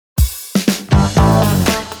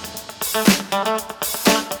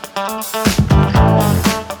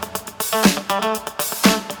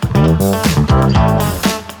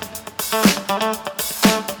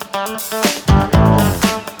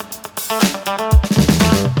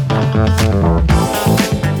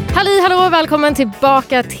hallå, välkommen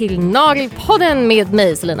tillbaka till Nagelpodden med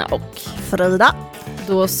mig, Selina och Frida.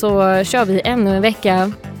 Då så kör vi ännu en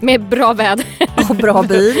vecka med bra väder. Och bra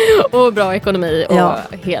bil. Och bra ekonomi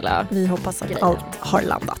och hela vi hoppas att grejen. Allt har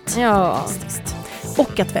landat. Ja.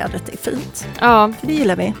 Och att vädret är fint. Ja. För det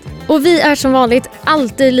gillar vi. Och vi är som vanligt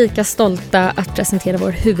alltid lika stolta att presentera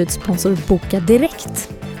vår huvudsponsor Boka Direkt.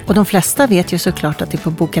 Och de flesta vet ju såklart att det är på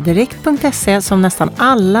bokadirekt.se som nästan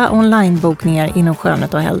alla onlinebokningar inom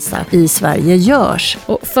skönhet och hälsa i Sverige görs.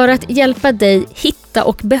 Och för att hjälpa dig hitta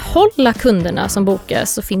och behålla kunderna som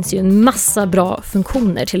bokas så finns ju en massa bra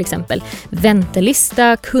funktioner. Till exempel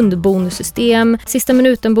väntelista, kundbonussystem, sista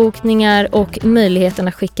minuten-bokningar och möjligheten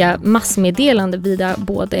att skicka massmeddelande via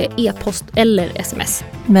både e-post eller sms.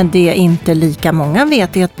 Men det inte lika många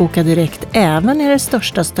vet är att Boka Direkt även är det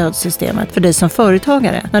största stödsystemet för dig som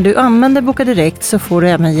företagare. När du använder Boka Direkt så får du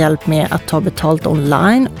även hjälp med att ta betalt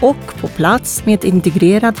online och på plats med ett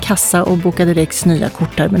integrerat kassa och Boka Direkts nya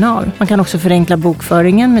kortterminal. Man kan också förenkla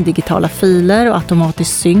bokföringen med digitala filer och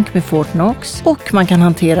automatisk synk med Fortnox. Och man kan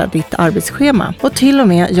hantera ditt arbetsschema och till och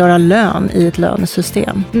med göra lön i ett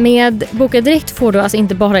lönesystem. Med Boka Direkt får du alltså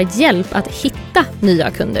inte bara hjälp att hitta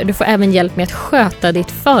nya kunder. Du får även hjälp med att sköta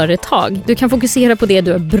ditt företag. Du kan fokusera på det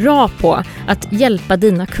du är bra på, att hjälpa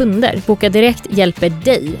dina kunder. Boka Direkt hjälper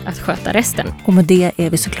dig att sköta resten. Och med det är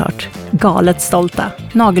vi såklart galet stolta.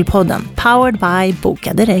 Nagelpodden, powered by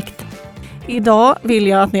Boka Direkt. Idag vill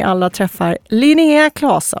jag att ni alla träffar Linnéa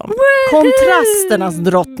Claeson. Kontrasternas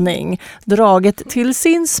drottning, draget till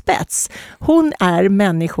sin spets. Hon är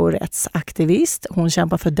människorättsaktivist. Hon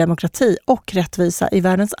kämpar för demokrati och rättvisa i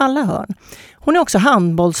världens alla hörn. Hon är också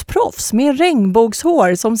handbollsproffs med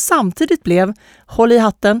regnbågshår som samtidigt blev, håll i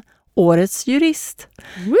hatten, årets jurist.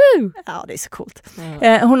 Woo! Ja, det är så coolt.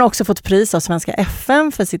 Hon har också fått pris av Svenska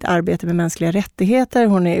FN för sitt arbete med mänskliga rättigheter.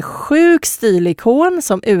 Hon är sjuk stilikon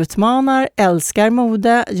som utmanar, älskar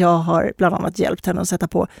mode. Jag har bland annat hjälpt henne att sätta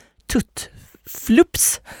på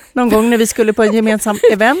tuttflupps någon gång när vi skulle på en gemensam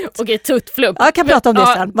event. Okej, tuttflupps. Ja, jag kan prata om det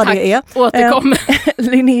sen, vad tack. det är. Återkom.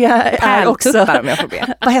 Linnea är också... Pärltuppar om jag får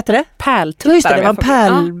be. Vad heter det? Pärltuppar. Just det var en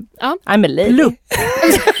pärl... Ja. I'm a lady.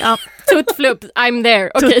 Ja. Tuttflupps, I'm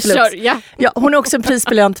there. Okej, kör. Ja, hon är också en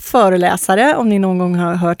prisbelönt föreläsare. Om ni någon gång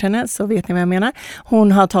har hört henne så vet ni vad jag menar.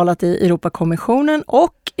 Hon har talat i Europakommissionen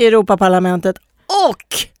och Europaparlamentet och,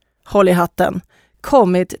 håll i hatten,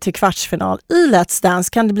 kommit till kvartsfinal i Let's Dance.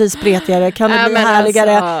 Kan det bli spretigare? Kan det bli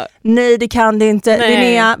härligare? Alltså... Nej, det kan det inte. Nej.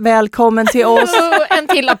 Linnea, välkommen till oss. En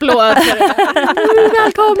till applåd.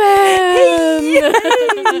 Välkommen! Hej!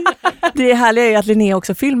 Det härliga är att Linnea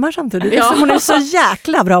också filmar samtidigt. Ja. Hon är så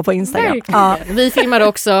jäkla bra på Instagram. Ja. Vi filmar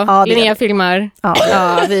också. Ja, Linnea filmar. Ja.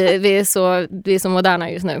 Ja, vi är så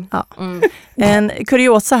moderna just nu. Ja. En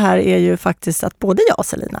kuriosa här är ju faktiskt att både jag och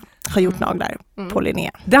Selina har gjort naglar på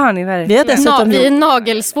Linnea. Det har ni verkligen. Vi har dessutom Vi är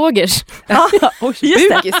nagelsvågers. Ja, just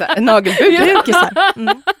det. Bukisar. Nagelbukisar. Bukisar.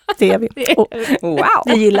 Det är vi. Och Wow.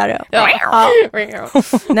 vi gillar det. Ja.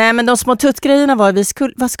 Nej, men de små tuttgrejerna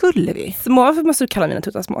var vad skulle vi? Små, varför måste du kalla mina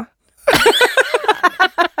tuttar små?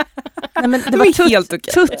 Nej, men det var var helt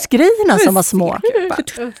okej. tuttgrejerna som var små.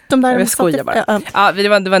 De där Jag skojar bara. Ja,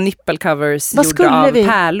 det var nipple covers gjorda av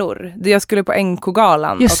pärlor. Jag skulle på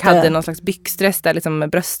NK-galan och hade någon slags byxdress där liksom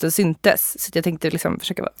brösten syntes. Så jag tänkte liksom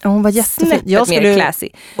försöka vara hon var jättefin. Jag mer skulle classy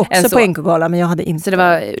också på NK-galan, men jag hade inte. Så det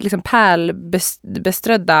var liksom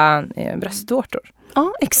pärlbeströdda bröstvårtor.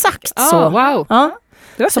 Ja, exakt så. Wow. Ja.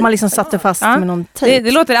 Som man liksom satte fast med någon tejp.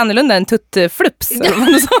 Det låter annorlunda än tuttflupps.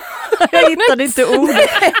 Jag hittade inte ordet.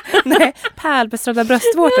 Nej, pärlbeströdda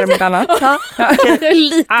bröstvårtor med annat. Ja. Det är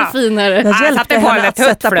lite finare. Jag satte på en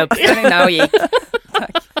tuttflupps.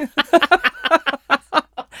 Tack.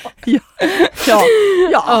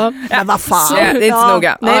 Ja. Men vad fan. Det är inte så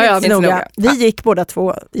noga. Nej, det är inte så noga. noga. Vi gick båda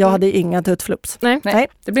två. Jag hade inga tuttflupps. Nej. Det blir Alltså,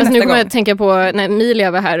 nu nästa kommer gång. jag att tänka på när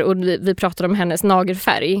Emilia var här och vi pratade om hennes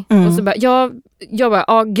nagelfärg. Och så bara, jag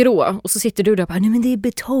bara, grå. Och så sitter du där och bara, nej men det är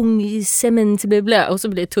betong, cement, blä. Och så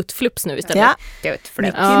blir det tuttflupps nu istället. Ja,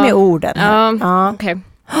 mycket med orden. Ja. Okej.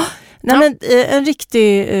 Nej, men en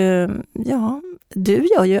riktig, du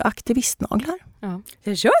gör ju aktivistnaglar. Ja.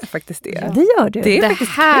 Jag gör faktiskt det. Ja, det gör du. Det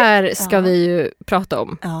här ska vi ju prata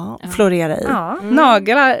om. Ja, florera i. Ja.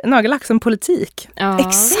 Nagellack som politik. Ja.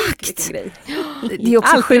 Exakt. Det är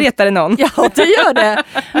också alltid retare någon. Ja, det gör det.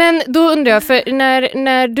 Men då undrar jag, för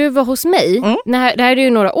när du var hos mig, det här är ju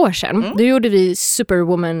några år sedan, då gjorde vi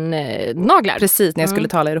Superwoman-naglar. Precis, när jag skulle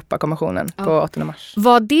tala i Europakommissionen på 8 mars.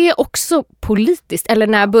 Var det också politiskt? Eller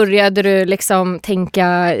när började du liksom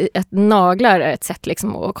tänka att naglar är ett sätt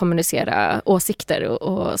liksom att kommunicera åsikter åsikter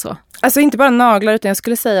och så? Alltså inte bara naglar, utan jag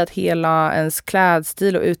skulle säga att hela ens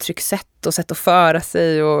klädstil och uttryckssätt och sätt att föra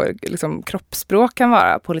sig och liksom kroppsspråk kan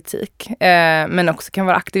vara politik. Men också kan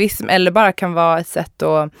vara aktivism eller bara kan vara ett sätt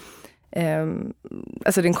att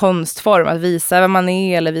alltså det är en konstform att visa vem man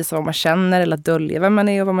är eller visa vad man känner eller att dölja vem man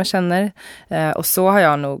är och vad man känner. Och så har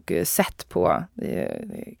jag nog sett på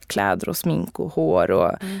kläder och smink och hår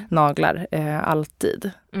och naglar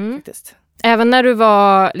alltid faktiskt. Även när du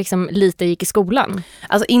var liksom lite gick i skolan?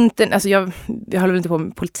 Alltså jag höll väl inte på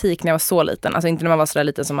med politik när jag var så liten. Alltså inte när man var så där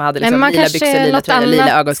liten som man hade liksom lila byxor, lila tröja,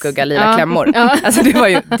 lila ögonskugga, lila klämmor. Ja. Alltså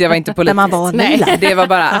det var inte politiskt. Man var lila. Det var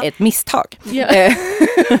bara ett misstag. Ja.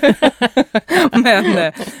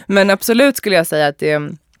 men absolut skulle jag säga att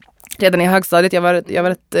redan i högstadiet, jag var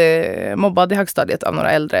rätt mobbad i högstadiet av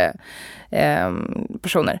några äldre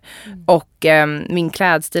personer. Och min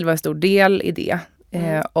klädstil var en stor del i det.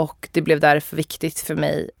 Och det blev därför viktigt för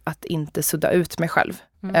mig att inte sudda ut mig själv.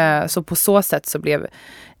 Så på så sätt så blev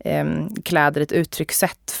kläder ett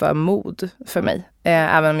uttryckssätt för mod för mig.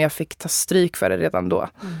 Även om jag fick ta stryk för det redan då.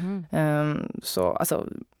 Så alltså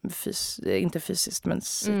inte fysiskt men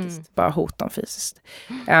psykiskt. Bara hot om fysiskt.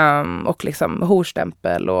 Och liksom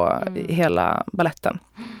horstämpel och hela balletten.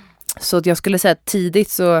 Så att jag skulle säga att tidigt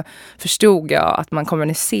så förstod jag att man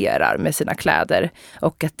kommunicerar med sina kläder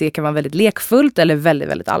och att det kan vara väldigt lekfullt eller väldigt,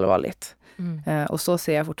 väldigt allvarligt. Och så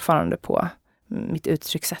ser jag fortfarande på mitt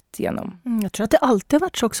uttryckssätt genom. Jag tror att det alltid har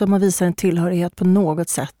varit så också om man visar en tillhörighet på något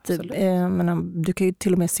sätt. Du kan ju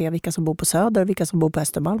till och med se vilka som bor på Söder och vilka som bor på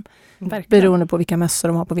Östermalm. Verkligen. Beroende på vilka mössor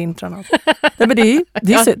de har på vintrarna. Nej, men det är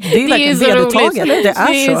verkligen så vedertaget. roligt. Det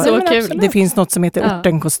är så kul. Det finns något som heter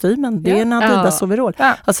ortenkostymen. Det är en Adidas overall.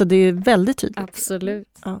 Ja. Alltså det är väldigt tydligt. Absolut.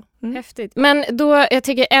 Ja. Häftigt. Men då, jag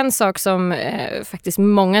tycker en sak som faktiskt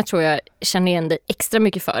många tror jag känner igen dig extra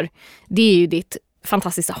mycket för. Det är ju ditt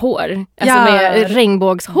fantastiska hår. Alltså med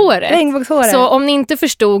regnbågshåret. Så om ni inte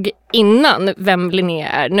förstod innan vem Linnéa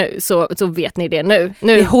är nu så vet ni det nu.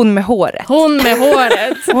 Det är hon med håret. Hon med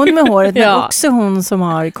håret, men också hon som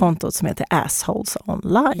har kontot som heter Assholes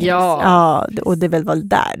Online. Ja, och det är väl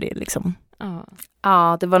där det är liksom.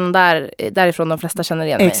 Ja, det var någon därifrån de flesta känner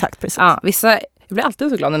igen mig. Exakt, precis. Ja, jag blir alltid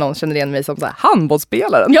så glad när någon känner igen mig som så här,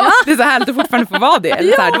 handbollsspelaren. Ja. Det är så härligt att fortfarande få vara det.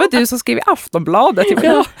 Eller så här, det var du som skrev i Aftonbladet.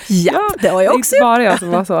 Ja, det har jag också. Det var bara jag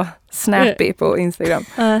som var så snappy på Instagram.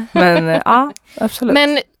 Men ja, absolut.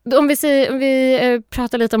 Men om vi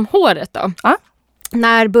pratar lite om håret då. Ja.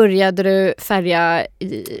 När började du färga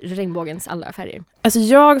i regnbågens alla färger? Alltså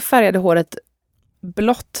jag färgade håret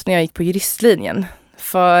blått när jag gick på juristlinjen.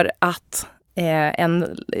 För att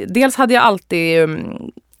dels hade jag alltid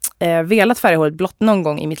velat färga håret blått någon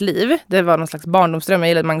gång i mitt liv. Det var någon slags barndomsdröm. Jag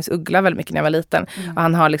gillade Magnus Uggla väldigt mycket när jag var liten. Och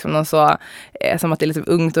han har liksom någon så, som att det är liksom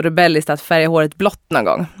ungt och rebelliskt att färga håret blått någon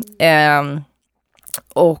gång.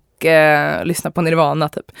 Och lyssna på Nirvana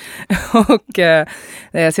typ.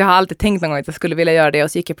 Så jag har alltid tänkt någon gång att jag skulle vilja göra det.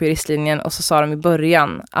 Och så gick jag på juristlinjen och så sa de i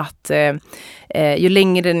början att ju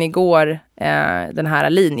längre ni går den här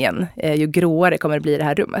linjen, ju gråare kommer det bli det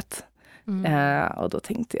här rummet. Och då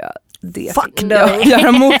tänkte jag det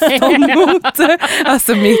göra motstånd mot.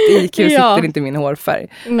 Alltså mitt IQ sitter inte i min hårfärg.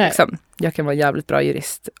 Liksom, jag kan vara jävligt bra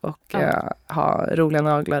jurist och ha roliga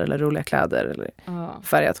naglar eller roliga kläder eller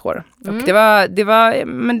färgat hår. Och det var,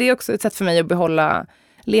 men det är också ett sätt för mig att behålla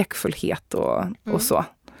lekfullhet och så.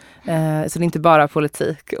 Så det är inte bara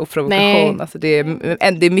politik och provokation. Alltså det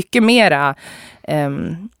är mycket mera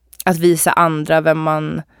att visa andra vem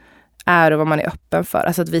man är och vad man är öppen för.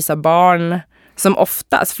 Alltså att visa barn som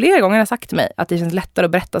oftast, flera gånger har sagt till mig att det känns lättare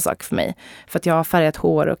att berätta saker för mig. För att jag har färgat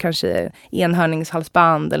hår och kanske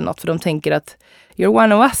enhörningshalsband eller något. För de tänker att you're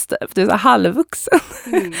one of us, du är så halvvuxen.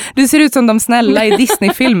 Du ser ut som de snälla i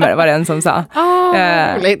Disney-filmer, var det en som sa.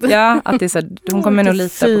 Ja, att det är så, hon kommer nog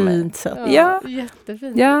lita på mig. Ja,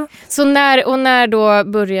 jättefint. Ja. Så när då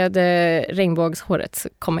började regnbågshåret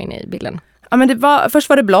komma in i bilden? Ja, men först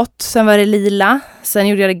var det blått, sen var det lila, sen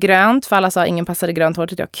gjorde jag det grönt, för alla sa ingen passade grönt hår,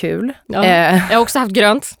 tyckte jag kul. Ja. Jag har också haft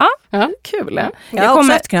grönt. Ja, kul. Ja. Jag har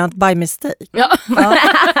också haft grönt by mistake. Ja.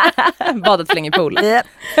 Badat för länge i pool.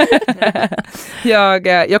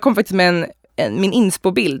 Jag kom faktiskt med min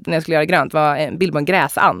inspo-bild när jag skulle göra grönt var en bild på en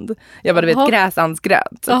gräsand. Jag var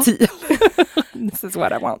gräsandsgrönt. Så 10. This is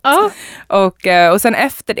what I want. Och sen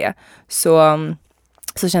efter det så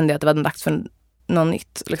kände jag att det var dags för något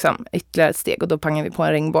nytt, liksom, ytterligare ett steg, och då pangade vi på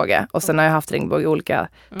en regnbåge. Och sen har jag haft regnbåge i olika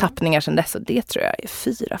tappningar sedan dess, och det tror jag är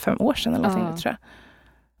 4-5 år sedan eller någonting, tror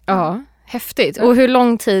jag. Ja, häftigt. Och hur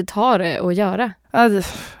lång tid tar det att göra?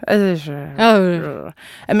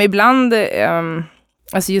 Men ibland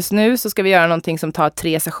alltså just nu så ska vi göra någonting som tar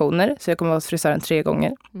 3 sessioner, så jag kommer vara hos frisören 3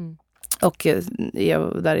 gånger. Och jag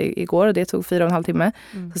var där igår och det tog 4,5 timme.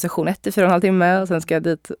 Så session 1 är 4,5 timme och sen ska jag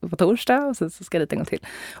dit på torsdag och sen så ska jag dit en gång till.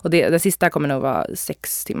 Och det sista kommer nog vara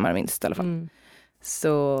 6 timmar minst i alla fall.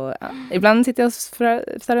 Så ibland sitter jag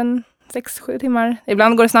för en 6-7 timmar.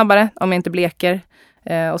 Ibland går det snabbare om jag inte bleker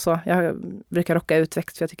och så. Jag brukar rocka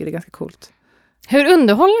utväxt för jag tycker det är ganska coolt. Hur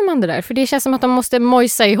underhåller man det där? För det känns som att de måste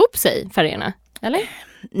mojsa ihop sig, färgerna, eller?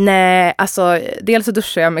 Nej, alltså dels så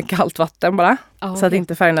duschar jag med kallt vatten bara. Så att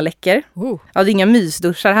inte färgerna läcker. Ja, det är inga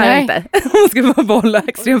mysduschar här inte. Man ska bara behålla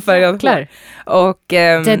extremfärgad klar. Och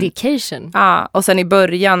dedication. Ja, och sen i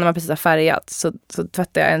början när man precis har färgat så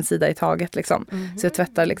tvättar jag en sida i taget liksom. Så jag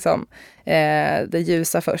tvättar liksom det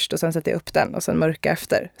ljusa först och sen sätter jag upp den och sen mörka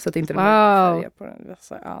efter så att det inte blir färger på den.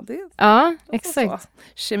 Så, ja, exakt. Så.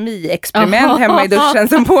 Kemiexperiment hemma i duschen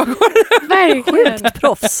som pågår. Verkligen. Sjukt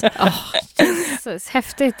proffs.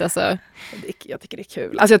 Häftigt alltså. Jag tycker det är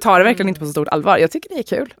kul. Alltså jag tar det verkligen inte på så stort allvar. Jag tycker det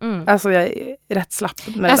är kul. Alltså jag är rätt slapp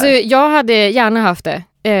med alltså, det där. Jag hade gärna haft det.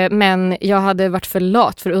 Men jag hade varit för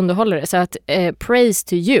lat för underhållare. Så att praise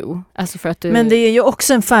to you. Alltså för att du... Men det är ju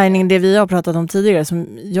också en färgning, det vi har pratat om tidigare,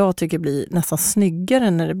 som jag tycker blir nästan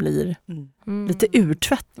snyggare när det blir lite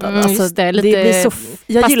urtvättad. Alltså, det blir så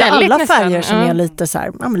jag gillar alla färger nästan. som är lite så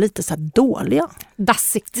här, lite så här dåliga.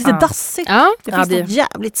 Dassigt. Lite dassigt. Ja. Det finns något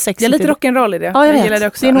jävligt sexigt. Det är lite rock'n'roll i det. Ja, jag gillar det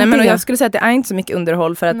också. Det Nej, men jag skulle säga att det är inte så mycket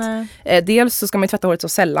underhåll för att dels så ska man ju tvätta håret så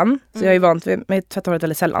sällan. Så jag är ju vant med att tvätta håret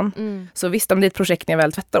väldigt sällan. Så visst, om det är ett projekt när jag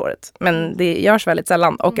väl tvättar håret. Men det görs väldigt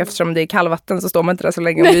sällan. Och eftersom det är kallvatten så står man inte där så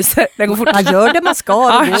länge och lyser. Det går fort. Man gör det man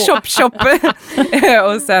ska. Chop.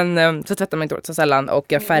 Och sen så tvättar man inte håret så sällan. Och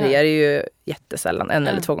jag färgar ju jättesällan. 1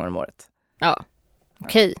 eller 2 gånger om året. Ja,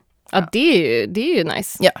 okej. Ja, det är ju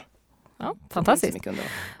nice. Ja. Ja, fantastiskt.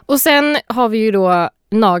 Och sen har vi ju då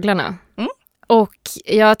naglarna. Och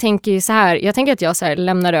jag tänker ju så här, att jag så här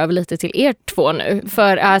lämnar över lite till er 2 nu.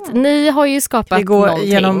 För att ni har ju skapat vi går någonting.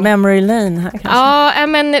 Genom memory lane här kanske. Ja,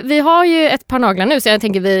 men vi har ju ett par naglar nu så jag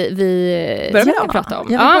tänker vi ska prata om.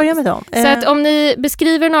 Ja, vi börjar med dem. Så att om ni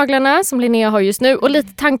beskriver naglarna som Linnéa har just nu och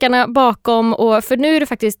lite tankarna bakom. Och för nu är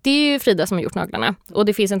det är ju Frida som har gjort naglarna. Och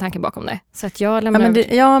det finns en tanke bakom det. Så att jag lämnar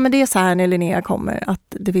men det är så här när Linnéa kommer att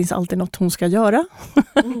det finns alltid något hon ska göra.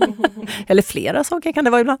 Eller flera saker kan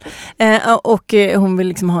det vara ibland. Och hon vill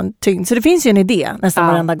liksom ha en tyngd. Så det finns ju en idé nästan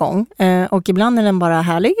varenda gång. Och ibland är den bara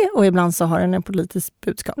härlig och ibland så har den en politisk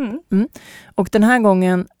budskap. Och den här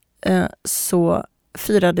gången så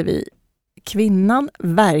firade vi kvinnan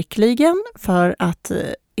verkligen för att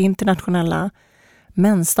internationella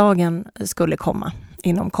mensdagen skulle komma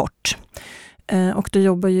inom kort. Och då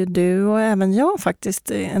jobbar ju du och även jag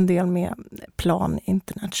faktiskt en del med Plan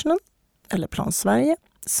International eller Plan Sverige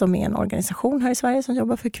som är en organisation här i Sverige som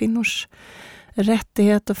jobbar för kvinnors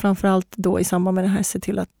rättighet och framförallt då i samband med det här se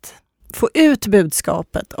till att få ut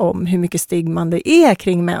budskapet om hur mycket stigma det är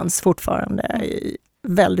kring mens fortfarande i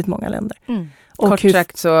väldigt många länder. Och kort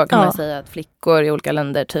sagt så kan man säga att flickor i olika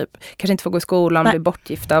länder typ kanske inte får gå i skolan, blir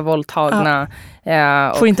bortgifta, våldtagna.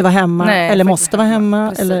 Får inte vara hemma eller måste vara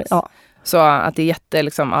hemma. Eller, Så att det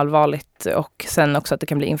är allvarligt och sen också att det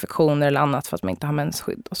kan bli infektioner eller annat för att man inte har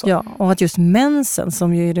mensskydd. Och så. Ja, och att just mensen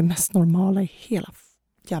som ju är det mest normala i hela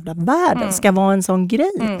jävla världen ska vara en sån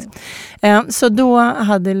grej. Så då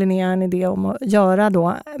hade Linnéa en idé om att göra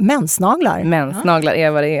då mensnaglar. Mensnaglar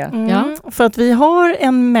är vad det är. Ja, för att vi har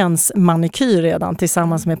en mensmanikyr redan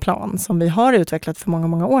tillsammans med Plan som vi har utvecklat för många,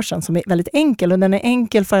 många år sedan som är väldigt enkel och den är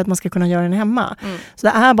enkel för att man ska kunna göra den hemma. Så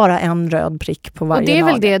det är bara en röd prick på varje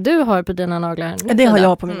nagel. Och det är väl det du har på dina naglar? Det har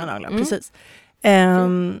jag på mina naglar, precis.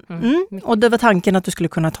 Och det var tanken att du skulle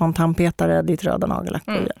kunna ta en tandpetare, ditt röda nagellack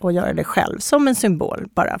och göra det själv som en symbol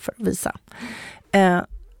bara för att visa.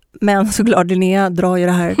 Men såklart Linnéa drar ju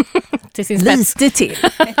det här till sin spets. lite till.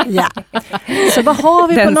 Ja. Så vad har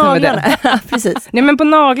vi på naglarna? Precis. Nej, men på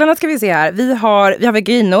naglarna ska vi se här. Vi har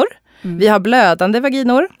vaginor. Vi har blödande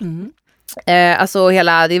vaginor. Alltså det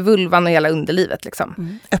är vulvan och hela underlivet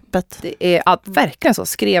liksom. Öppet. Det är verkligen så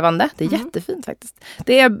skrevande. Det är jättefint faktiskt.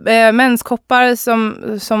 Det är menskoppar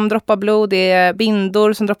som droppar blod. Det är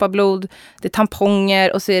bindor som droppar blod. Det är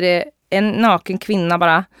tamponger och så är det en naken kvinna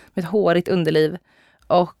bara med ett hårigt underliv.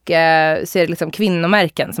 Och så är det liksom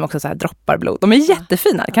kvinnomärken som också så här droppar blod. De är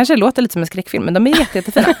jättefina. Det kanske låter lite som en skräckfilm, men de är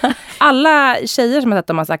jättefina. Alla tjejer som har sett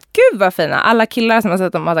dem har sagt, gud vad fina. Alla killar som har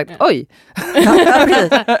sett dem har sagt, oj.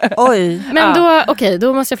 Oj. Men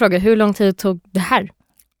då måste jag fråga, hur lång tid tog det här?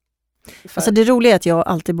 Alltså det roliga är att jag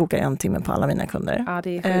alltid bokar 1 timme på alla mina kunder. Ja,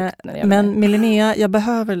 det är sjukt när det men med Linnéa, jag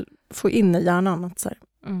behöver få in i hjärnan att så här,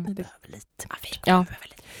 vi behöver lite.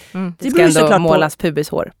 Det ska ändå målas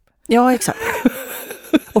pubishår. Ja, exakt.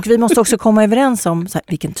 Och vi måste också komma överens om så här,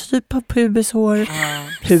 vilken typ av pubishår,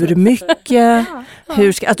 hur mycket,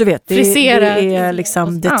 hur ska, att du vet, det är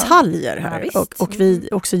liksom detaljer här. Och vi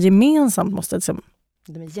också gemensamt måste liksom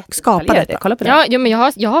skapa detta. Kolla på det. Ja, men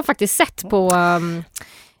jag har faktiskt sett på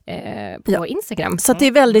Instagram. Så att det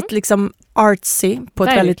är väldigt liksom artsy på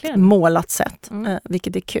ett väldigt målat sätt.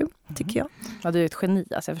 Vilket är kul, tycker jag. Ja, du är ett geni.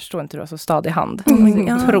 Alltså, jag förstår inte hur du har så stadig hand.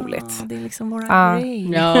 Otroligt. Det är liksom våra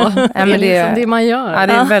grej. Ja, det är liksom det man gör. Ja,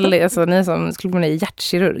 det är väldigt, alltså, ni som skulle bli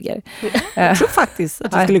hjärtkirurger. Jag tror faktiskt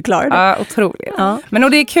att du skulle klara det. Ja, otroligt. Ja. Men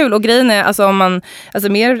och det är kul, och grejen är, alltså, om man,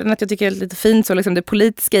 alltså, mer än att jag tycker det är lite fint, så liksom det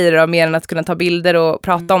politiska i det, mer än att kunna ta bilder och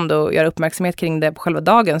prata om det och göra uppmärksamhet kring det på själva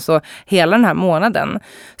dagen, så hela den här månaden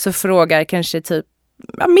så frågar kanske typ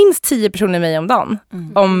minst 10 personer mig om dagen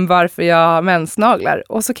om varför jag har mensnaglar.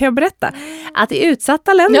 Och så kan jag berätta att i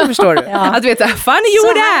utsatta länder, förstår du, att veta, fan är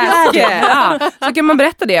gjorde så kan man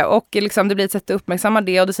berätta det, och liksom det blir ett sätt att uppmärksamma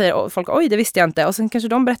det, och då säger folk, oj, det visste jag inte, och sen kanske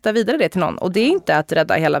de berättar vidare det till någon, och det är inte att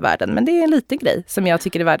rädda hela världen, men det är en liten grej som jag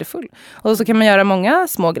tycker är värdefull. Och så kan man göra många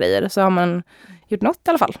små grejer, så har man gjort något i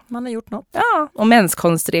alla fall. Man har gjort något. Ja, och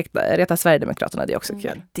menskonst retar Sverigedemokraterna, det är också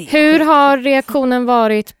kul. Hur har reaktionen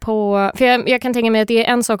varit på... För jag kan tänka mig att det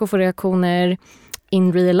är en sak att få reaktioner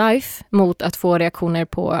in real life mot att få reaktioner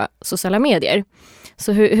på sociala medier.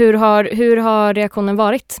 Så hur har reaktionen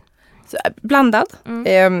varit? Blandad.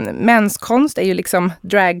 Menskonst är ju liksom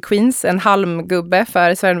drag queens, en halmgubbe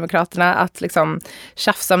för Sverigedemokraterna att liksom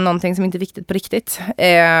tjafsa om någonting som inte är viktigt på riktigt.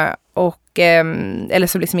 Eller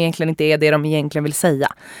så liksom egentligen inte är det de egentligen vill säga.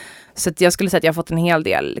 Så att jag skulle säga att jag har fått en hel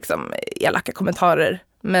del liksom elaka kommentarer.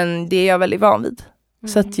 Men det är jag väldigt van vid.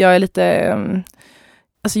 Så att jag är lite...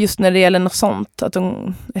 alltså just när det gäller något sånt, att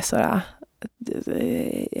de är sådär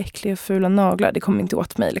äckliga och fula naglar, det kommer inte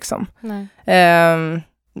åt mig liksom.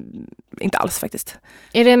 Inte alls faktiskt.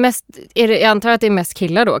 Jag antar att det är mest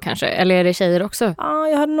killar då kanske? Eller är det tjejer också? Ja,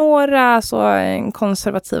 jag har några så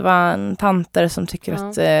konservativa tanter som tycker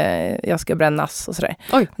att jag ska brännas och sådär.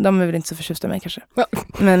 Oj. De är väl inte så förtjusta i mig kanske. Ja.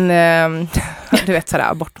 Men du vet,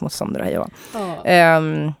 sådär abortmotståndare här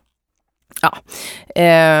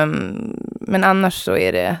men annars så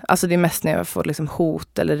är det, alltså det är mest när jag får liksom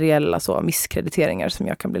hot eller reella så misskrediteringar som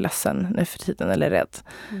jag kan bli ledsen nu för tiden eller rädd.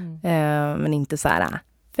 Men inte så här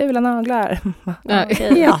fula naglar.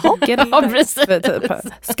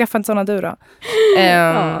 Skaffa inte sådana du då.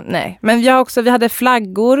 Nej. Men vi hade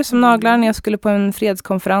flaggor som naglar när jag skulle på en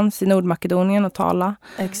fredskonferens i Nordmakedonien och tala.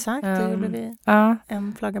 Exakt, det gjorde vi.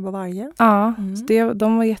 En flagga på varje. Ja, så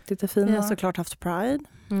de var jättefina. Vi har såklart haft Pride.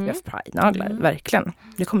 Vi har haft Pride-naglar, verkligen.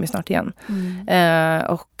 Det kommer ju snart igen.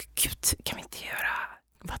 Och gud, kan vi inte göra...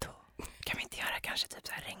 Vadå? Kan vi inte göra kanske typ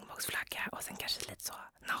så här regnbågsflagga och sen kanske lite så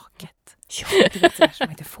naket? Ja, det vet jag som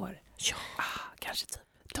man inte får. Ja, kanske typ.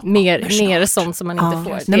 Mer sånt som man inte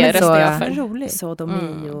får. Det röstar jag för. Roligt.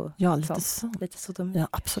 Sodomi och lite sånt. Lite sodomi. Ja,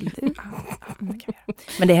 absolut.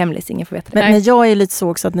 Men det är hemligt, ingen får veta det. Men jag är lite så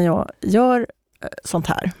också att när jag gör sånt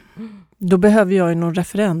här, då behöver jag ju någon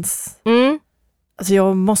referens. Alltså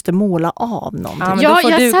jag måste måla av någonting. Ja,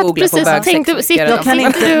 jag satt precis och tänkte,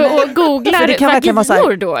 sitter du och googlar det kan verkligen vara så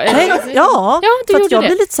här, då? Ja, för att jag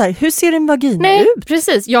blir lite så här, hur ser en vagina ut? Nej,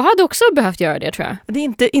 precis. Jag hade också behövt göra det, tror jag. Det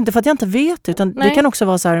är inte för att jag inte vet, utan det kan också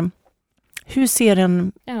vara så här, hur ser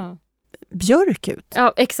en björk ut?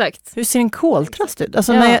 Ja, exakt. Hur ser en koltrast ut?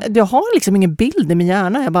 Alltså när jag har liksom ingen bild i min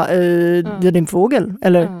hjärna. Jag bara, det är din fågel.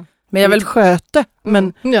 Eller... Men jag vill sköte,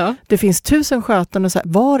 men det finns 1000 sköten och så här,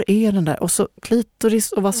 var är den där? Och så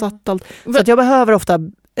klitoris och vad satt allt. Så att jag behöver ofta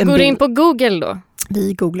en Går in på Google då?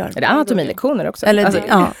 Vi googlar. Är det anatomilektioner också? Eller, alltså,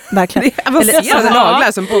 ja, verkligen. Det är avancerade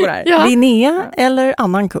naglar som pågår här. Ja. Linnea eller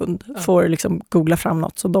annan kund får liksom googla fram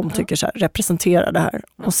något som de tycker så här, representerar det här.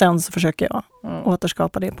 Och sen så försöker jag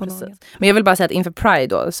återskapa det på något. Men jag vill bara säga att inför Pride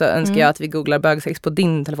då så önskar jag att vi googlar bögsex på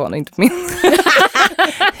din telefon och inte på min.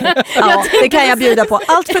 Ja, det kan jag bjuda på.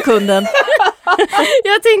 Allt för kunden.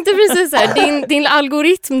 Jag tänkte precis så här, din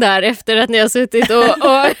algoritm där efter att ni har suttit och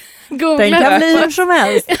googlat. Den kan bli hur som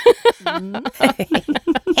helst.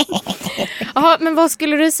 Jaha, men vad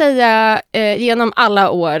skulle du säga genom alla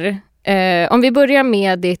år? Om vi börjar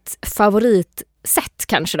med ditt favoritsätt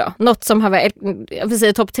kanske då. Något som har, jag vill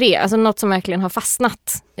säga topp 3, alltså något som verkligen har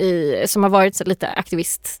fastnat i, som har varit så lite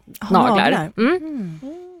aktivistnaglar.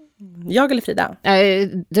 Jag eller Frida?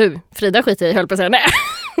 Frida skiter i, höll på att säga. Nej.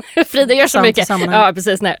 Frida gör så mycket. Ja,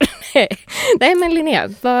 precis. Nej, men Linnéa,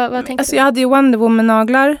 vad tänker du? Alltså jag hade ju Wonder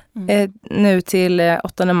Woman-naglar nu till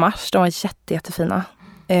 8 mars. De var jättefina.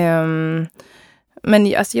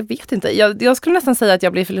 Men alltså, jag vet inte. Jag skulle nästan säga att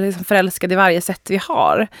jag blir liksom förälskad i varje sätt vi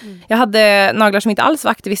har. Jag hade naglar som inte alls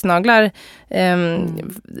var aktivistnaglar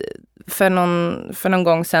för någon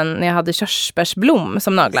gång sedan när jag hade körsbärsblom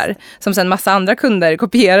som naglar. Som sen massa andra kunder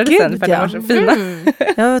kopierade sen för att de var så fina.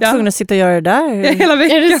 Jag var tvungen att sitta och göra det där. Hela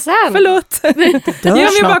veckan. Är det sant? Förlåt.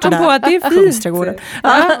 Jag bara kom på att det är fint.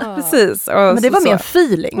 Ja, precis. Och men det var mer en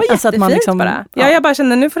feeling. Det var jättefint att man liksom, bara. Ja, jag bara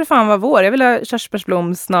kände, nu får det fan vara vår. Jag vill ha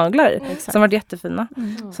körsbärsblomsnaglar som var jättefina.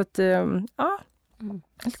 Så att,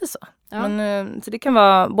 lite så. Ja. Men, så det kan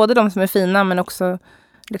vara både de som är fina men också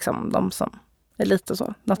liksom de som är lite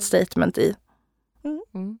så, något statement i.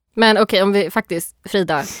 Men okej, om vi faktiskt,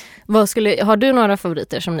 Frida, har du några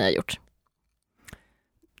favoriter som ni har gjort?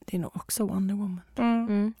 det är nog också Wonder Woman.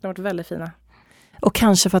 De har varit väldigt fina. Och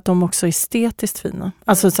kanske för att de också är estetiskt fina.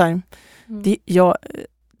 Alltså så här,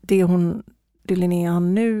 det Linnéa har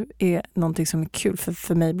nu är någonting som är kul.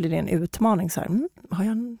 För mig blir det en utmaning. Så här, har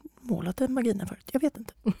jag målat en vagina förut? Jag vet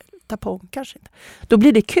inte. Tampong kanske inte. Då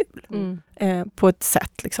blir det kul på ett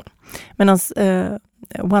sätt. Liksom. Medan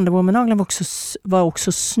Wonder Woman-naglarna var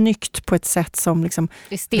också snyggt på ett sätt som liksom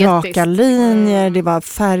raka linjer. Det var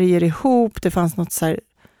färger ihop. Det fanns något så här,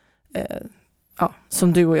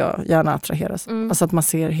 som du och jag gärna attraheras. Alltså att man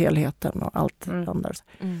ser helheten och allt andra.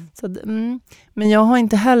 Så, men jag har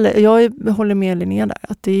inte heller, jag håller med Linnéa där,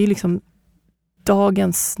 att det är liksom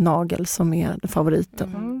dagens nagel som är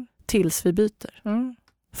favoriten. Tills vi byter.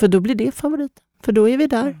 För då blir det favoriten. För då är vi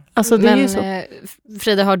där. Alltså, det är ju så.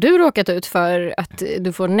 Frida, har du råkat ut för att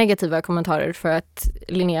du får negativa kommentarer för att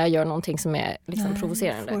Linnéa gör någonting som är liksom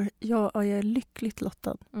provocerande? Jag är lyckligt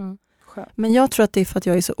lottad. Men jag tror att det är för att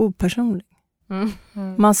jag är så opersonlig.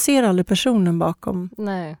 Man ser aldrig personen bakom.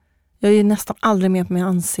 Nej. Jag är ju nästan aldrig med på min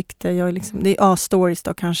ansikte. Jag är liksom, det är stories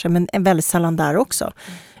då kanske, men väldigt sällan där också.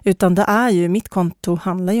 Utan det är ju, mitt konto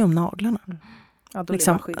handlar ju om naglarna. Ja,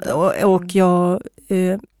 liksom, och jag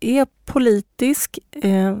är politisk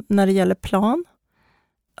när det gäller plan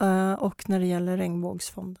och när det gäller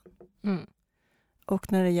regnbågsfonden.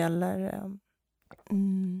 Och när det gäller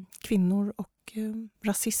kvinnor och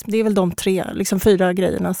rasism. Det är väl de 4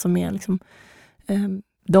 grejerna som är liksom,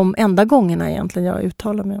 de enda gångerna egentligen jag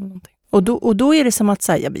uttalar mig om någonting. Och då är det som att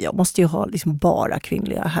säga, jag måste ju ha liksom bara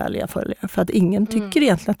kvinnliga härliga följare för att ingen tycker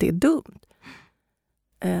egentligen att det är dumt.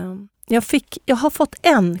 Jag har fått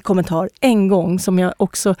en kommentar en gång som jag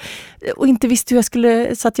också och inte visste hur jag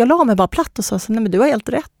skulle, så att jag la mig bara platt och sa så, nej men du har helt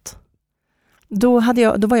rätt. Då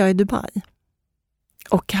var jag i Dubai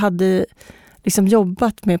och hade liksom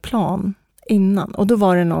jobbat med plan innan, och då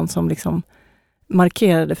var det någon som liksom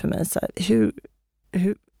markerade för mig så här,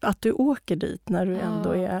 hur att du åker dit när du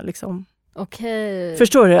ändå är liksom. Okej.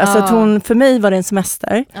 Förstår du? Alltså att för mig var det en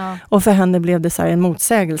semester och för henne blev det så här en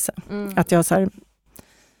motsägelse. Att jag så här,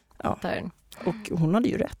 och hon hade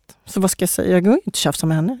ju rätt. Så vad ska jag säga? Jag går inte tjafsa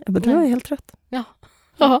med henne. Jag bara, du har helt rätt.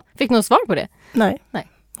 Ja. Fick någon svar på det? Nej.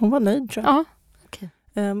 Hon var nöjd, tror jag.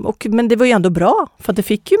 Okay. Men det var ju ändå bra. För att det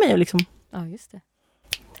fick ju mig att liksom just det.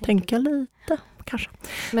 tänka lite, kanske.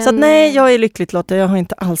 Men, så att nej, jag är lyckligt lottad. Jag har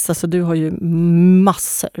inte alls, alltså du har ju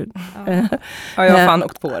massor. Ja, jag har fan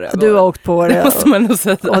åkt på det. Du har åkt på det. Det måste man nog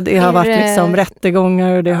säga. Och det har varit liksom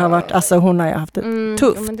rättegångar och det har varit, alltså hon har ju haft det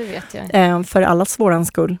tufft. Ja, men det vet jag. För alla svårans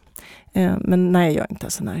skull. Men nej, jag är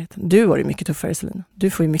inte så närheten. Du var ju mycket tuffare, Selina. Du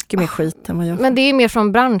får ju mycket mer skit än vad jag får. Men det är mer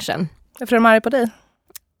från branschen. För de är arga på dig?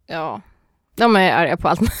 Ja. De är arga på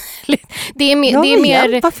allt möjligt. Det är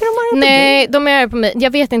mer, varför är de arga på dig? Nej, de är arga på mig.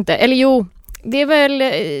 Jag vet inte. Eller jo, det är väl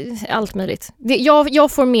allt möjligt.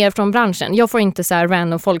 Jag får mer från branschen. Jag får inte så här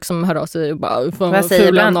random folk som hör av sig och bara, vad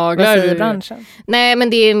säger branschen? Nej, men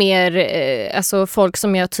det är mer alltså folk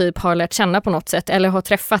som jag typ har lärt känna på något sätt eller har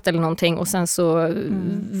träffat eller någonting, och sen så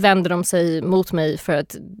vänder de sig mot mig för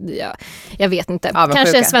att jag vet inte.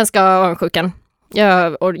 Kanske svenska avundsjukan.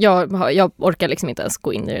 Jag orkar liksom inte ens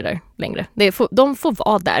gå in i det där längre. De får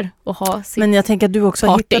vara där och ha sitt. Men jag tänker att du också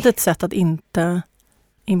har hittat ett sätt att inte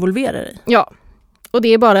involvera dig. Ja, och det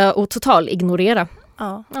är bara att total ignorera.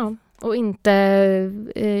 Ja. Och inte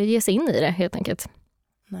ge sig in i det helt enkelt.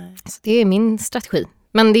 Nej. Så det är min strategi.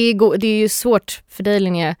 Men det är ju svårt för dig,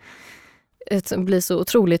 Linnéa, att bli så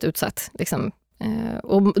otroligt utsatt. Liksom.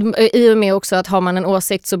 Och i och med också att har man en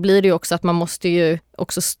åsikt så blir det ju också att man måste ju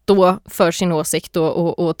också stå för sin åsikt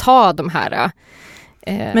och ta de här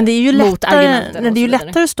men det är ju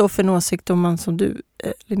lättare att stå för en åsikt om man som du,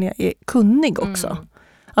 Linnéa, är kunnig också.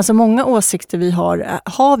 Alltså många åsikter vi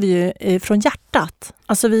har vi ju från hjärtat.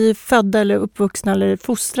 Alltså vi är födda eller uppvuxna eller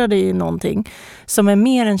fostrade i någonting som är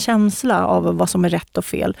mer en känsla av vad som är rätt och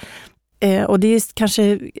fel. Och det är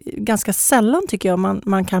kanske ganska sällan, tycker jag,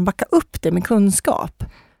 man kan backa upp det med kunskap.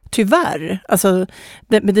 Tyvärr. Alltså,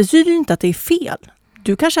 men det betyder ju inte att det är fel.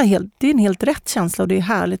 Du kanske det är en helt rätt känsla och det är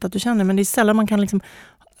härligt att du känner, men det är sällan man kan liksom,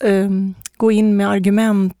 gå in med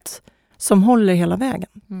argument som håller hela vägen.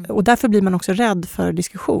 Och därför blir man också rädd för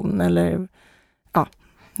diskussion. Eller, ja,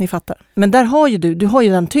 ni fattar. Men där har ju du har ju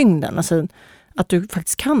den tyngden. Alltså, att du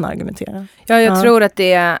faktiskt kan argumentera. Ja, jag tror att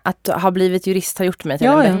det att ha blivit jurist har gjort mig till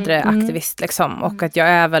en bättre aktivist. Liksom. Och att jag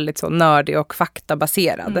är väldigt så nördig och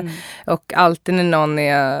faktabaserad. Och alltid när någon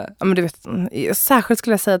är... Ja, men du vet, särskilt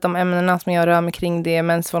skulle jag säga att de ämnena som jag rör mig kring, det är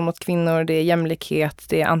mäns våld mot kvinnor, det är jämlikhet,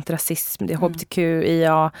 det är antirasism, det är hbtq,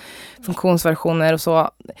 IA, funktionsvariationer och så.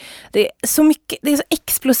 Det är så mycket, det är så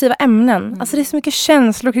explosiva ämnen. Alltså det är så mycket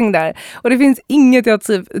känslor kring det här. Och det finns inget jag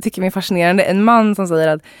tycker är fascinerande. En man som säger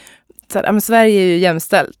att men Sverige är ju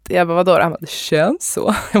jämställt. Jag bara, vadå? Han bara, det känns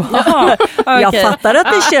så. Jag bara, okay. Jag fattar att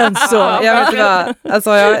det känns så. Jag vet vad, alltså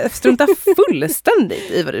jag struntar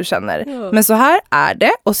fullständigt i vad du känner. Men så här är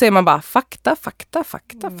det. Och så är man bara fakta.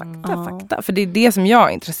 För det är det som jag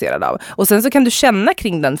är intresserad av. Och sen så kan du känna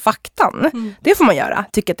kring den faktan. Det får man göra.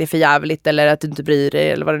 Tycka att det är för jävligt eller att du inte bryr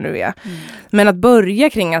dig eller vad det nu är. Men att börja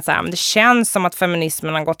kring att så här, det känns som att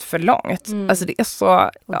feminismen har gått för långt. Alltså det är så...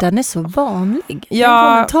 Och den är så vanlig. Ja. Den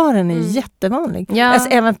kommentaren är jättevanlig. Ja. Alltså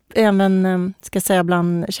även ska jag säga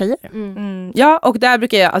bland tjejer. Ja, och där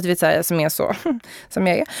brukar jag, att du vet så här, som är så som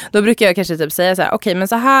jag är, då brukar jag kanske typ säga så här, okej, men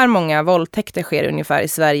så här många våldtäkter sker ungefär i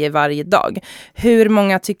Sverige varje dag. Hur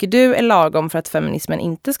många tycker du är lagom för att feminismen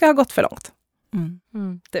inte ska ha gått för långt?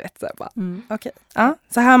 Det vet jag bara. Okej. Ja,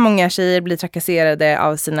 så här många tjejer blir trakasserade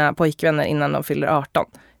av sina pojkvänner innan de fyller 18.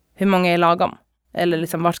 Hur många är lagom? Eller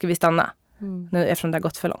liksom, vart ska vi stanna? Nu eftersom det har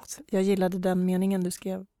gått för långt. Jag gillade den meningen du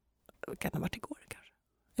skrev. Kan det ha varit igår kanske?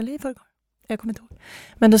 Eller i förrgår? Jag kommer inte ihåg.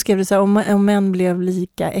 Men då skrev du så här, om män blev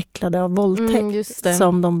lika äcklade av våldtäkt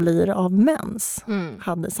som de blir av mens.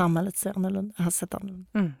 Hade samhället sett annorlunda.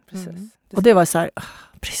 Precis. Och det var så här,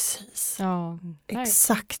 precis. Ja.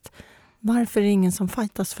 Exakt. Varför är det ingen som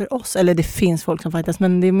fightas för oss? Eller det finns folk som fightas,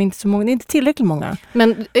 men det är inte så många, det är inte tillräckligt många.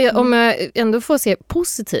 Men om jag ändå får se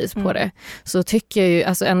positivt på det, så tycker jag ju,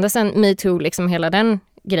 alltså ända sedan MeToo, liksom hela den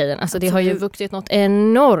grejen, alltså det har ju vuxit något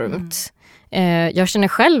enormt. Jag känner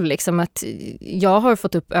själv liksom att jag har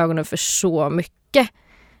fått upp ögonen för så mycket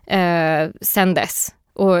sen dess.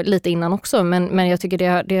 Och lite innan också, men jag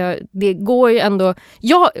tycker det går ju ändå...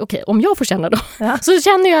 Om jag får känna då, så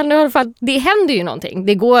känner jag i alla fall att det händer ju någonting.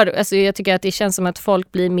 Det går, alltså jag tycker att det känns som att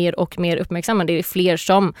folk blir mer och mer uppmärksamma. Det är fler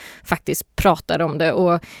som faktiskt pratar om det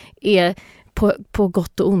och är på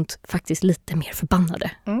gott och ont faktiskt lite mer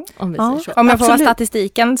förbannade. Om vi säger så. Om jag får vara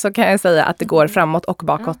statistiken så kan jag säga att det går framåt och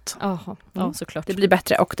bakåt. Ja, såklart. Det blir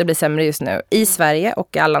bättre och det blir sämre just nu. I Sverige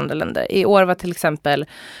och i alla andra länder. I år var till exempel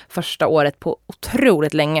första året på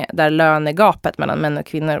otroligt länge där lönegapet mellan män och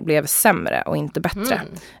kvinnor blev sämre och inte bättre.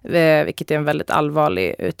 Vilket är en väldigt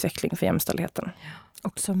allvarlig utveckling för jämställdheten.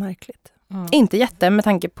 Också märkligt. Inte jätte med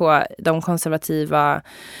tanke på de konservativa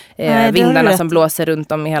vindarna som blåser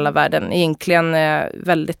runt om i hela världen. Egentligen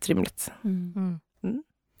väldigt rimligt.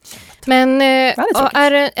 Men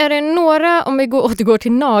är det några, om vi återgår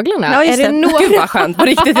till naglarna, är det några... Gud vad skönt, på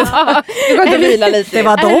riktigt. Jag kan inte vila lite. Det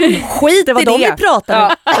var de vi pratade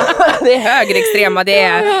om. Det är högerextrema, det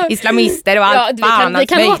är islamister och allt vi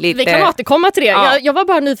kan återkomma till det. Jag var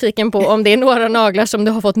bara nyfiken på om det är några naglar som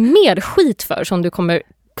du har fått mer skit för, som du kommer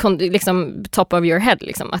liksom top of your head,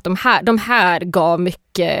 liksom, att de här gav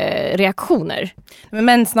mycket reaktioner. Men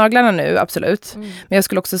mensnaglarna nu, absolut. Men jag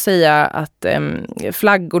skulle också säga att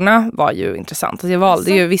flaggorna var ju intressant. Alltså jag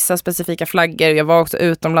valde ju vissa specifika flaggor. Jag var också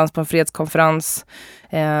utomlands på en fredskonferens.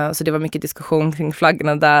 Så det var mycket diskussion kring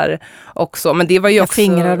flaggorna där också. Men det var ju också...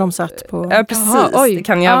 fingrar de satt på... Ja, precis. Det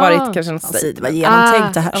kan ju ha varit kanske något... Det var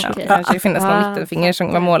genomtänkt det här. Okay. Kanske finns någon mittenfinger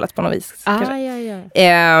som var målat på något vis.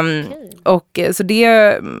 Och så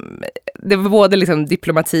det var både liksom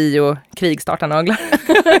diplomati och krigstartarnaglar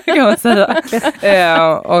kan man säga.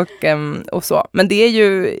 Och så. Men det är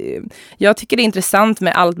ju, jag tycker det är intressant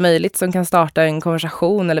med allt möjligt som kan starta en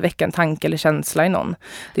konversation eller väcka en tanke eller känsla i någon.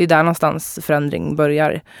 Det är där någonstans förändring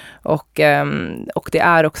börjar. Och det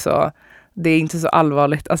är också, det är inte så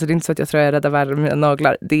allvarligt. Alltså det är inte så att jag tror jag räddar världen med mina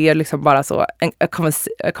naglar. Det är liksom bara så en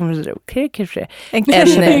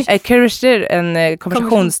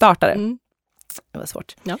konversationsstartare. Det var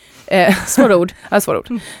svårt. Ja. Svåra ord. Svåra ord.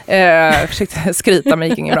 Försökte skryta, men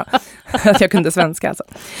gick inget bra. Att jag kunde svenska alltså.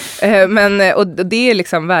 Och det är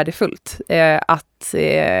liksom värdefullt. Men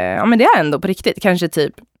det är ändå på riktigt. Kanske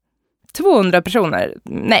typ 200 personer.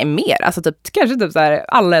 Nej, mer. Alltså kanske typ så här,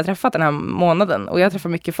 alla jag träffat den här månaden. Och jag träffar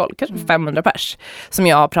mycket folk. Kanske 500 pers. Som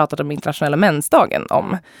jag har pratat om internationella mensdagen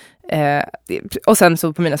om. Och sen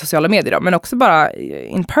så på mina sociala medier då, men också bara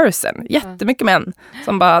in person. Jättemycket män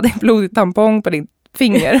som bara, det är blodig tampong på din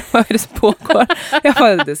finger. Vad är det som pågår? Jag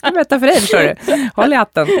bara, det ska jag berätta för dig, förstår du. Håll i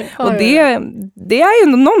hatten. Och det är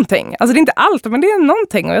ju någonting. Alltså det är inte allt, men det är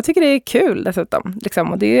någonting. Och jag tycker det är kul dessutom.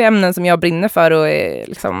 Liksom. Och det är ämnen som jag brinner för och är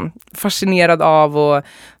liksom fascinerad av och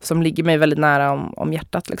som ligger mig väldigt nära om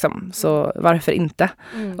hjärtat. Liksom. Så varför inte?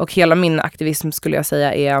 Och hela min aktivism skulle jag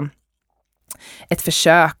säga är ett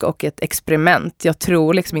försök och ett experiment. Jag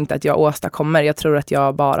tror liksom inte att jag åstadkommer. Jag tror att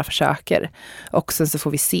jag bara försöker. Och sen så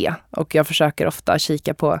får vi se. Och jag försöker ofta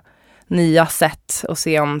kika på nya sätt och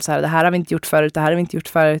se om så här, det här har vi inte gjort förut, det här har vi inte gjort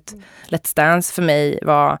förut. Let's Dance för mig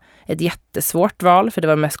var ett jättesvårt val, för det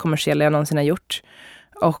var det mest kommersiella jag någonsin har gjort.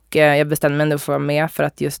 Och jag bestämde mig ändå för att vara med för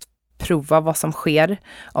att just prova vad som sker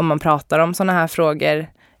om man pratar om sådana här frågor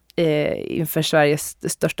inför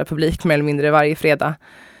Sveriges största publik mer eller mindre varje fredag.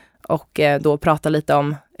 Och då prata lite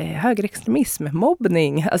om högerextremism,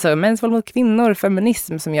 mobbning, alltså mäns våld mot kvinnor,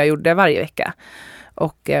 feminism som jag gjorde varje vecka.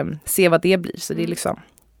 Och se vad det blir. Så det är liksom,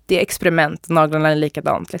 det är experiment, naglarna är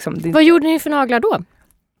likadant. Liksom. Vad gjorde ni för naglar då?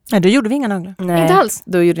 Nej, då gjorde vi inga naglar. Nej, inte alls.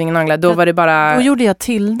 Då gjorde vi inga naglar. Då var det bara... Då gjorde jag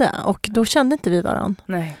till det och då kände inte vi varandra.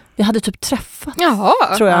 Nej. Vi hade typ träffat,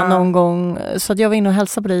 Jaha. tror jag, någon gång. Så att jag var inne och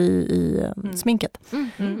hälsade på dig i sminket.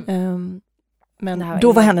 Men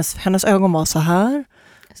då var hennes ögon var så här.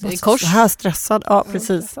 Så här stressad. Ja,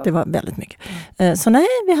 precis. Det var väldigt mycket. Så nej,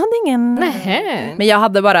 vi hade ingen... Nej. Men jag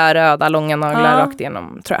hade bara röda, långa naglar rakt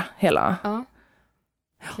igenom, tror jag. Hela... Ja.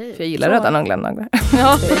 Okej. För jag gillar röda naglar.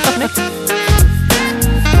 Ja.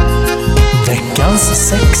 Veckans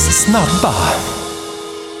 6 snabba.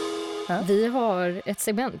 Vi har ett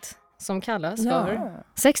segment som kallas för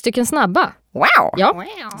 6 stycken snabba. Wow! Ja.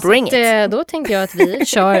 Bring it! Då tänker jag att vi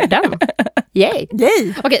kör den. Yay!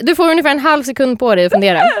 Yay. Okej, du får ungefär en halv sekund på dig att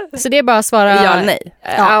fundera. Så det är bara att svara... Ja eller nej?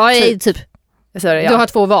 Ja, typ. Jag sa det, Du har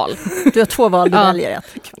 2 val. Du har 2 val, du väljer ett.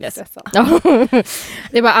 Yes. Ja.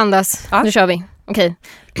 Det är bara andas. Nu kör vi. Okej.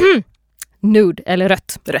 Nude eller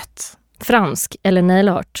rött? Rött. Fransk eller nail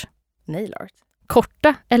art? Nail art.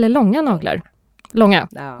 Korta eller långa naglar? Långa.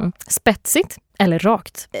 Ja. Spetsigt eller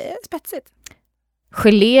rakt? Spetsigt.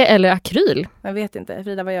 Gelé eller akryl? Jag vet inte.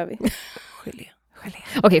 Frida, vad gör vi? Gelé.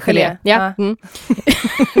 Okej, gelé. Ja. Ja.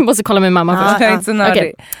 Måste kolla med mamma först. Jag är inte så nördig.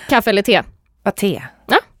 Okej. Kaffe eller te? Vad te?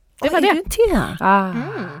 Ja, det var det.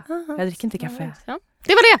 Jag dricker inte kaffe. Ja.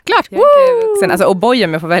 Det var det, klart! Jag är vuxen. Alltså, O'boy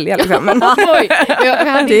om jag får välja. Liksom. Men... Oj, jag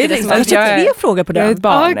hade inte det som Jag har 3 frågor på Jag är det. ett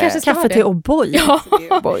barn. Kaffe till O'boy. Ja.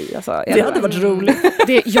 O'boy, alltså. Det hade varit roligt.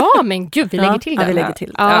 Ja, men gud, vi lägger till det. Ja, vi lägger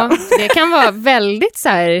till. Ja, det kan vara väldigt så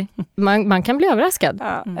här, man kan bli överraskad.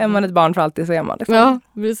 Ja, är man ett barn för alltid så är man. Liksom. Ja,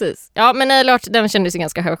 precis. Ja, men nail art, den kändes ju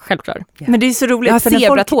ganska självklar. Men det är så roligt. Jag har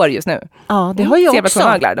zebratår just nu. Ja, det har jag också.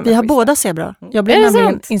 Naglar, Vi har båda zebra. Jag blev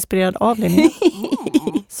nämligen inspirerad av Linnéa.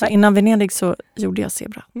 Så innan Venedig så gjorde jag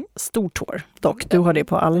zebra. Stort hår dock. Du har det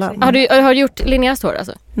på alla. Har du gjort Linnéas hår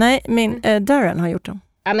alltså? Nej, min Darren har gjort dem.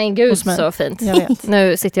 Ja men gud så fint. Jag vet.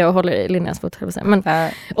 Nu sitter jag och håller i Linnéas fot. Men,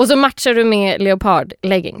 och så matchar du med leopard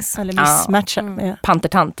leggings. Eller missmatchar.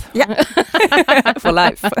 Pantertant. Ja. For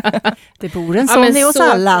life. Det bor en sån i oss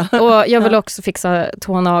alla. Och jag vill också fixa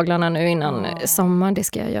tånaglarna nu innan sommaren. Det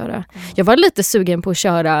ska jag göra. Jag var lite sugen på att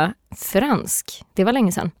köra fransk. Det var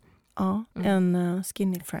länge sedan. Ja, en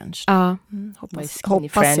skinny French. Ja.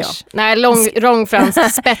 Hoppas jag. Nej, lång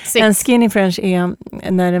fransk, spetsigt. En skinny French är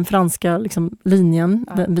när den franska liksom, linjen,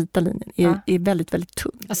 den vita linjen, är väldigt, väldigt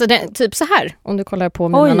tunn. Alltså typ så här, om du kollar på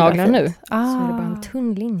mina naglar nu. Så är det bara en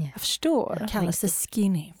tunn linje. Jag förstår. Det kallas det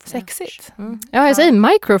skinny French. Sexigt. Ja, jag säger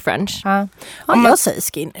micro French. Ja, jag säger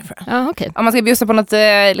skinny French. Ja, okej. Om man ska bjussa på något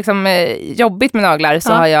jobbigt med naglar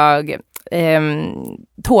så har jag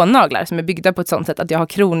tånaglar som är byggda på ett sånt sätt att jag har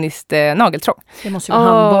kroniskt nageltrång. Det måste ju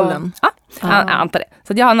vara handbollen. Jag antar det.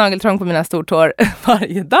 Så att jag har nageltrång på mina stortår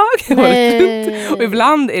varje dag. Och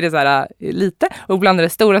ibland är det så här lite. Och ibland är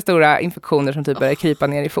det stora infektioner som typ börjar krypa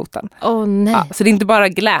ner i foten. Nej. Ja, så det är inte bara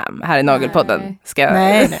glam här i Nagelpodden.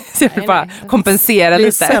 Nej. Så jag vill bara kompensera det är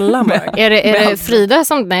lite. Sällan är det Frida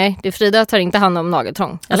som... Nej, Frida tar inte hand om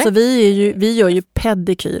nageltrång. Alltså vi gör ju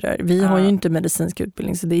pedikyrer. Vi har ju inte medicinsk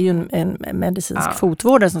utbildning. Så det är ju en medicinsk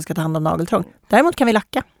fotvårdare som ska ta hand om nageltrång. Däremot kan vi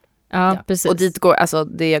lacka. Ja, precis. Och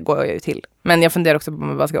det går jag ju till. Men jag funderar också på om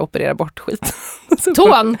man bara ska operera bort skit.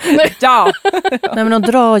 Tån? Ja. Nej, men de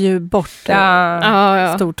drar ju bort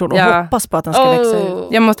stortån och hoppas på att den ska växa ut.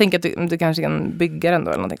 Jag måste tänka att du kanske kan bygga den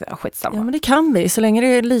då eller någonting. Skitsamma. Ja, men det kan vi. Så länge det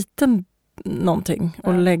är liten någonting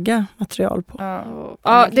att lägga material på.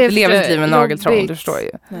 Det lever ett liv med nageltrång, du förstår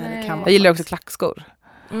ju. Nej, det kan jag gillar också klackskor.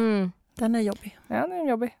 Den är jobbig. Ja, den är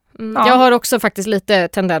jobbig. Jag har också faktiskt lite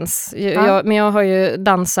tendens. Men jag har ju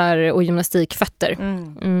dansar och gymnastikfötter.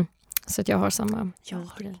 Så att jag har samma. Jag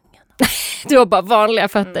har ingen. Du har bara vanliga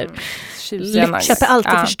fötter. tjusiga naglar. Köper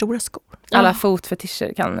alltid för stora skor. Alla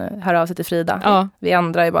fotfetischer kan höra av sig till Frida. Ja. Vi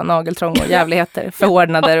andra är bara nageltrång och jävligheter.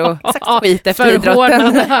 Förordnader och skit efter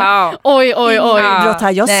idrotten. Ja. Oj. Idrott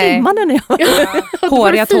här. Jag simmade när jag...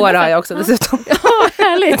 Håriga tår har jag också dessutom. Ja,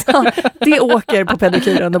 härligt. Det åker på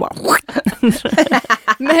pedikyren och bara...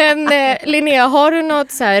 Men Linnéa, har du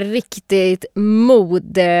något så här riktigt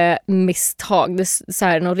modemisstag? Så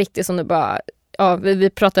här, något riktigt som du bara... Ja, vi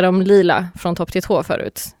pratade om lila från topp till tå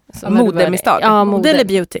förut. Modemisstag? Ja, mode eller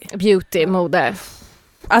beauty? Beauty, mode.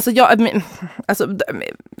 Alltså,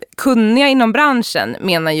 kunniga inom branschen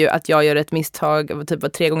menar ju att jag gör ett misstag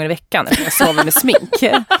typ 3 gånger i veckan. Jag sover med smink.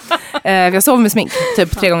 Jag sover med smink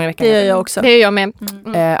typ 3 gånger i veckan. Det gör jag också. Det är jag med.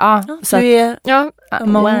 Så du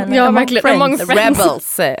är verkligen among friends.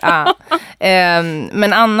 Rebels.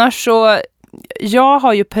 Men annars så... Jag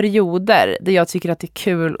har ju perioder där jag tycker att det är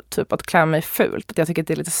kul typ att klä mig fult. Jag tycker att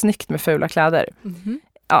det är lite snyggt med fula kläder. Mm-hmm.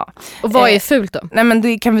 Ja. Och vad är fult då? Nej, men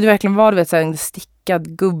det kan väl verkligen vara, du vet, så här, en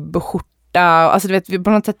stickad gubbskjorta. Alltså du vet, på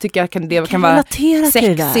något sätt tycker jag det kan vara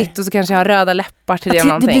sexigt och så kanske jag har röda läppar till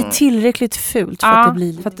det. Det blir tillräckligt fult för att det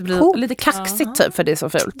blir, för att det blir lite kaxigt typ, för det är så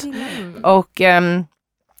fult. Och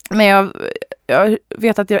men jag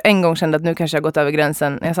vet att jag en gång kände att nu kanske jag gått över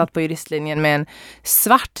gränsen. Jag satt på juristlinjen med en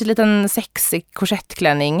svart liten sexig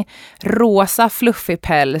korsettklänning, rosa fluffig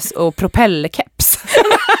päls och propellerkeps.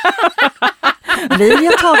 Blir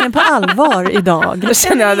jag tagen på allvar idag? Då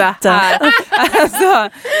känner jag det här. Alltså,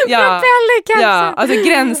 alltså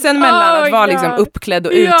gränsen mellan att vara liksom uppklädd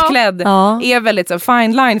och utklädd är väldigt så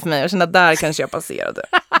fine line för mig. Jag känner att där kanske jag passerade.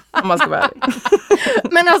 Om man ska vara ärlig.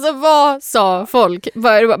 Men alltså, vad sa folk?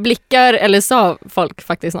 Var det bara blickar eller sa folk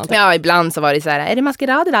faktiskt någonting? Ja, ibland så var det så här: är det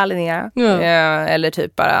maskerad idag, Linnéa? Eller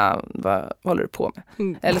typ bara, vad håller du på med?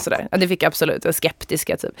 Eller sådär. Ja, det fick jag absolut. Jag var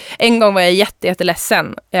skeptiska typ. En gång var jag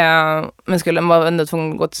jätteledsen. Men skulle man ändå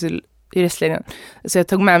tvungen att gå till juristlinjen. Så jag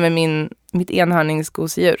tog med mig mitt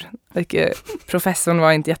enhörningsgosedjur. Och professorn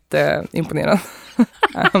var inte jätteimponerad.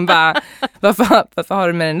 Han bara, varför har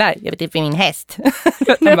du med den där? Jag vet, det är för min häst.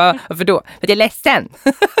 Han bara, varför då? För att jag är ledsen.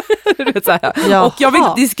 Och jag vill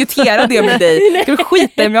inte diskutera det med dig. Jag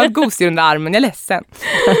skiter med att ha ett gosedjur under armen. Jag är ledsen.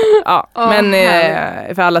 Men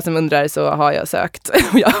för alla som undrar så har jag sökt.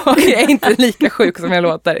 Jag är inte lika sjuk som jag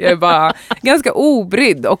låter. Jag är bara ganska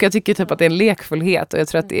obrydd. Och jag tycker typ att det är en lekfullhet. Och jag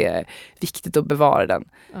tror att det är viktigt att bevara den.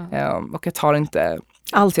 Och jag tar inte...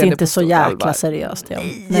 Allt är inte så jäkla seriöst.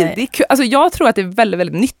 Nej. Det är kul. Alltså, jag tror att det är väldigt,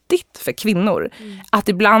 väldigt nyttigt för kvinnor att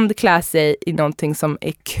ibland klä sig i någonting som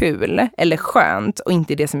är kul eller skönt och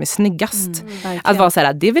inte det som är snyggast. Att vara så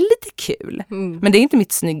här, det är väl lite kul, men det är inte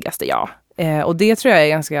mitt snyggaste och det tror jag är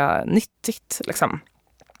ganska nyttigt liksom.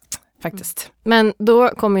 Faktiskt. Men då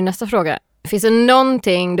kommer ju nästa fråga. Finns det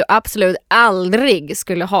någonting du absolut aldrig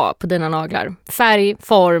skulle ha på dina naglar? Färg,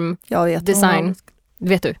 form, design.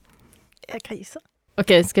 Vet du? Jag kan gissa.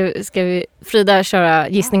 Okej, ska vi Frida köra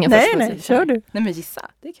gissningen först? Nej, kör du. Nej, men gissa,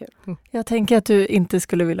 det är kul. Jag tänker att du inte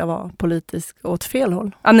skulle vilja vara politisk åt fel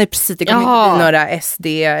håll. Nej, precis. Det kommer inte bli några SD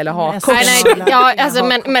eller hakors.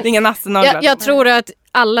 Men inga nassenaglar. Jag tror att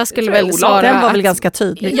alla skulle väl svara. Den var väl ganska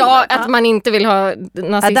tydlig. Ja, att man inte vill ha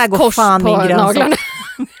nazistkors på naglarna.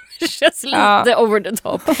 Det känns lite over the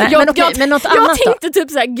top. Men något annat jag tänkte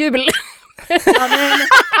typ så här gul.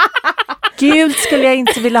 Gud skulle jag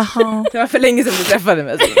inte vilja ha. Det var för länge sedan du träffade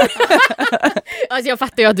mig. Alltså jag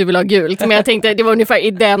fattar ju att du vill ha gult, men jag tänkte det var ungefär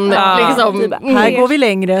i den liksom. Här går vi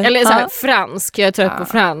längre. Eller så här, fransk, jag är trött på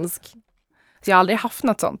fransk. Så jag har aldrig haft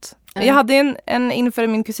något sånt. Jag hade en inför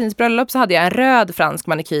min kusins bröllop så hade jag en röd fransk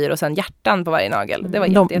manikyr och sen hjärtan på varje nagel. Det var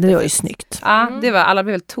jättefint. Det var ju snyggt. Ja, det var, alla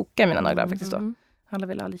blev helt tokiga i mina naglar faktiskt då. Alla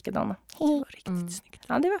ville ha likadana. Det var riktigt snyggt.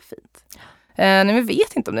 Ja, det var fint. Nej, men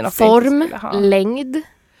vet inte om det är något form, längd.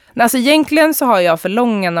 Alltså egentligen så har jag för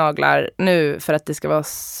långa naglar nu för att det ska vara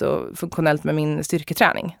så funktionellt med min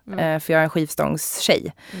styrketräning. För jag är en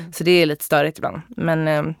skivstångstjej. Så det är lite störigt ibland.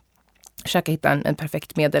 Men försöka hitta en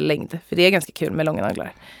perfekt medellängd. För det är ganska kul med långa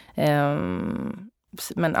naglar.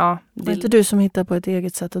 Men ja, det är inte du som hittar på ett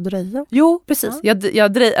eget sätt att dreja? Jo, precis. Jag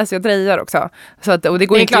drejar också. Så att, och det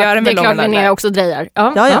går inte att göra med långa naglar. Det är klart Linnéa också drejar.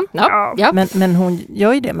 Ja. Men hon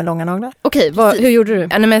gör ju det med långa naglar. Okej, hur gjorde du?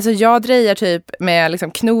 Ja, men så jag drejar typ med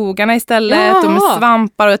liksom knogarna istället och med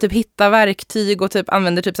svampar och jag typ hittar verktyg och typ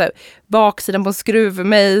använder typ så här baksidan på en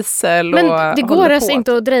skruvmejsel. Men det går alltså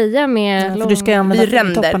inte att dreja med för du ska använda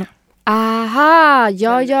ränder. Aha,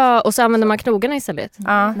 ja. Och så använder man knogarna istället.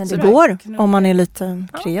 Ja, men det går om man är lite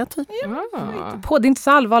kreativ. Det är inte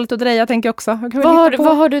så allvarligt att dreja, tänker jag också.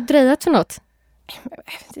 Vad har du drejat för något?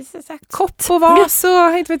 Kopp och vas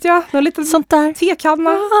och inte vet jag. Någon liten sånt där.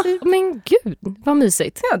 tekanna. Typ. Men gud, vad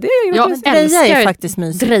mysigt. Ja, det är jag dreja är faktiskt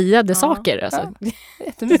mysigt. Drejade saker. Alltså.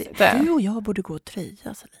 Jättemysigt. Du och jag borde gå och dreja,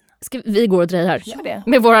 Selina. Ska vi gå och drejar? Gör det.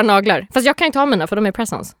 Med våra naglar. Fast jag kan inte ha mina för de är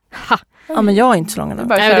presence. Ha! Ja, men jag är inte så långa. Du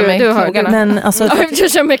har men alltså,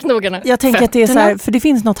 jag kör med knogarna. jag tänker att det är så här, för det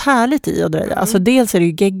finns något härligt i att dreja. Alltså dels är det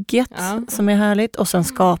ju gegget som är härligt och sen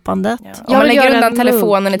skapandet. Ja. Om man lägger undan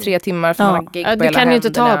telefonen i 3 timmar för man har gegg på du hela kan ju inte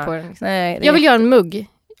händerna. ta på den. Liksom. Nej, jag vill göra en mugg.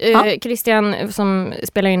 Christian som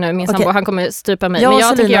spelar in nu, min sambo, han kommer strypa mig. Jag men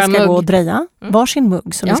jag och Selina ska gå och mugg. dreja varsin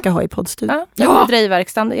mugg som vi ska ha i poddstudion. Ja,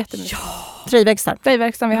 drejverkstan, det är jättemysigt.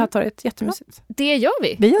 Drejverkstan vid Hötorget, jättemysigt. Det gör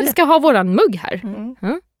vi. Vi ska ha våran mugg här.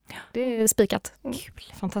 Det är spikat. Kul.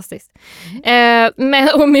 Fantastiskt. Men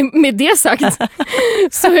och med det sagt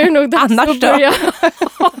så är det nog dags att börja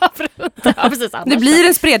avrunda. Precis, det blir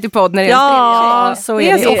en spretig podd när det är en så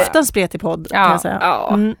är det ofta en spretig podd kan jag säga.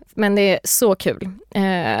 Ja. Men det är så kul.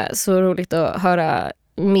 Så roligt att höra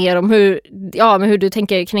mer om hur du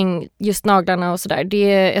tänker kring just naglarna och sådär.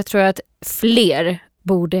 Jag tror att fler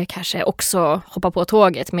borde kanske också hoppa på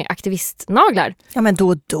tåget med aktivistnaglar. Ja, men då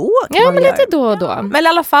och då. Ja, men lite då och då. Ja. Men i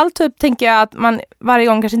alla fall typ tänker jag att man varje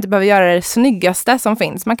gång kanske inte behöver göra det snyggaste som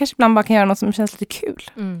finns. Man kanske ibland bara kan göra något som känns lite kul.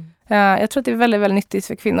 Jag tror att det är väldigt, väldigt nyttigt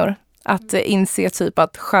för kvinnor att inse typ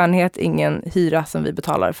att skönhet är ingen hyra som vi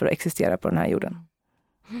betalar för att existera på den här jorden.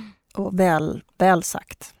 Och väl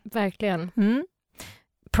sagt. Verkligen.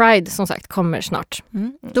 Pride som sagt kommer snart.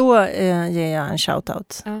 Då ger jag en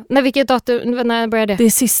shoutout. Ja. Vilket datum, när börjar det? Det är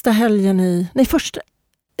sista helgen första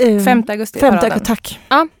 5 augusti. 5 augusti, tack.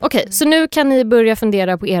 Ja, okej. Så nu kan ni börja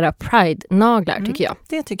fundera på era Pride-naglar tycker jag.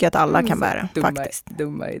 Det tycker jag att alla kan bära faktiskt.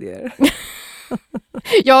 Dumma idéer.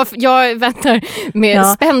 jag väntar med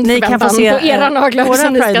spänd förväntan på era naglar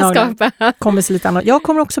som ni ska skapa. Kommer se lite annat. Jag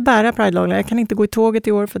kommer också bära Pride-naglar. Jag kan inte gå i tåget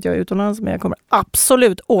i år för att jag är utomlands, men jag kommer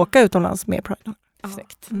absolut åka utomlands med Pride-naglar.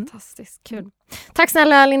 Fantastiskt kul. Tack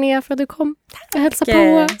snälla Linnéa för att du kom och hälsade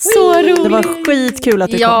på. Så roligt. Det var skitkul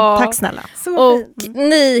att du kom. Tack snälla. Och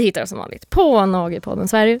ni hittar som vanligt på Nagelpodden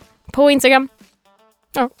Sverige på Instagram.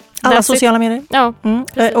 Ja, alla sociala medier. Ja,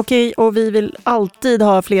 okej, och vi vill alltid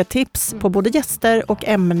ha fler tips på både gäster och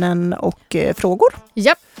ämnen och frågor.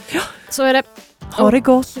 Ja, så är det. Ha det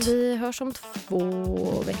gott. Vi hörs om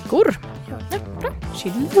 2 veckor. Ja, bra.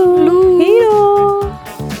 Hej då.